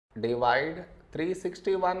Divide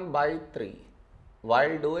 361 by 3.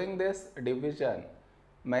 While doing this division,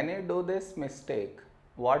 many do this mistake.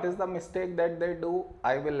 What is the mistake that they do?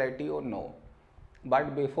 I will let you know.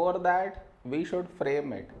 But before that, we should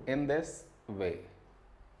frame it in this way.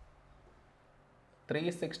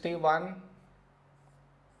 361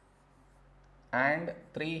 and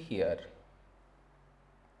 3 here.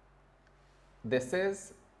 This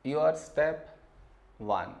is your step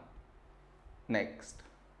 1. Next,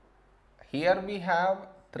 here we have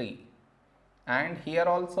 3 and here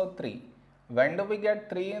also 3. When do we get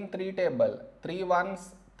 3 in 3 table? 3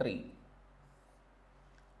 ones 3.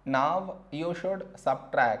 Now you should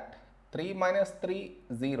subtract 3 minus 3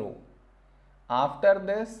 0. After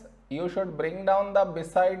this you should bring down the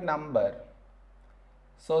beside number.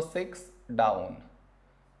 So 6 down.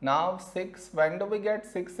 Now 6, when do we get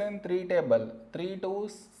 6 in 3 table? 3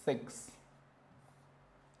 2s 6.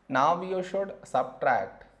 Now you should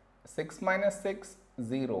subtract 6 minus 6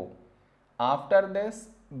 0. After this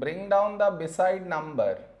bring down the beside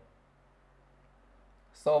number.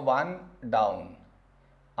 So 1 down.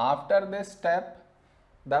 After this step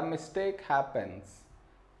the mistake happens,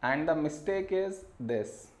 and the mistake is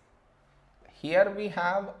this. Here we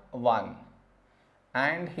have 1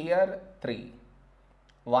 and here 3.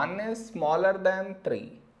 1 is smaller than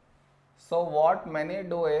 3. So what many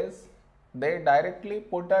do is they directly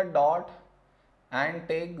put a dot and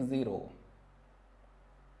take 0,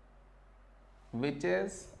 which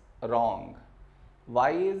is wrong.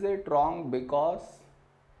 Why is it wrong? Because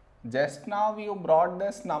just now you brought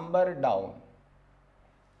this number down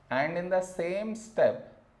and in the same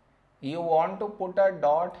step you want to put a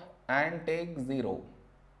dot and take 0,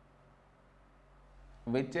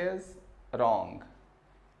 which is wrong.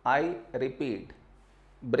 I repeat,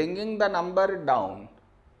 bringing the number down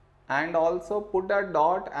and also put a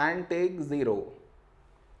dot and take 0.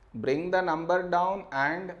 Bring the number down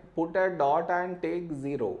and put a dot and take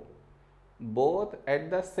 0. Both at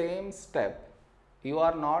the same step you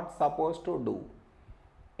are not supposed to do.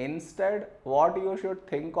 Instead, what you should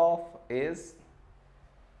think of is,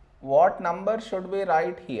 what number should we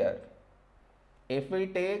write here? If we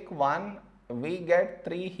take 1, we get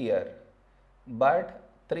 3 here, but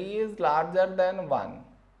 3 is larger than 1.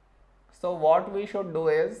 So what we should do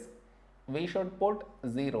is, we should put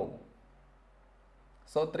 0.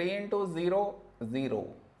 So 3 into 0, 0.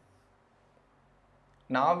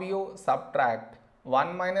 Now you subtract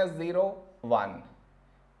 1 minus 0, 1.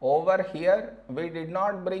 Over here we did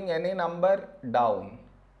not bring any number down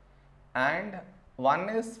and 1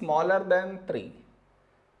 is smaller than 3.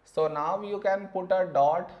 So now you can put a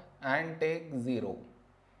dot and take 0.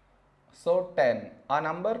 So 10. A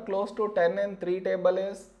number close to 10 in 3 table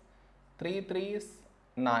is 3 3s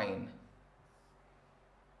 9.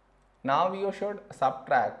 Now you should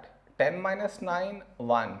subtract 10 minus 9,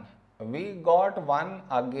 1. We got 1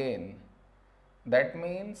 again. That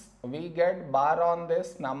means we get bar on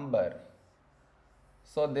this number.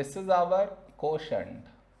 So this is our quotient.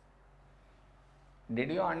 Did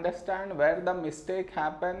you understand where the mistake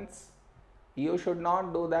happens? You should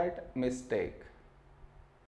not do that mistake.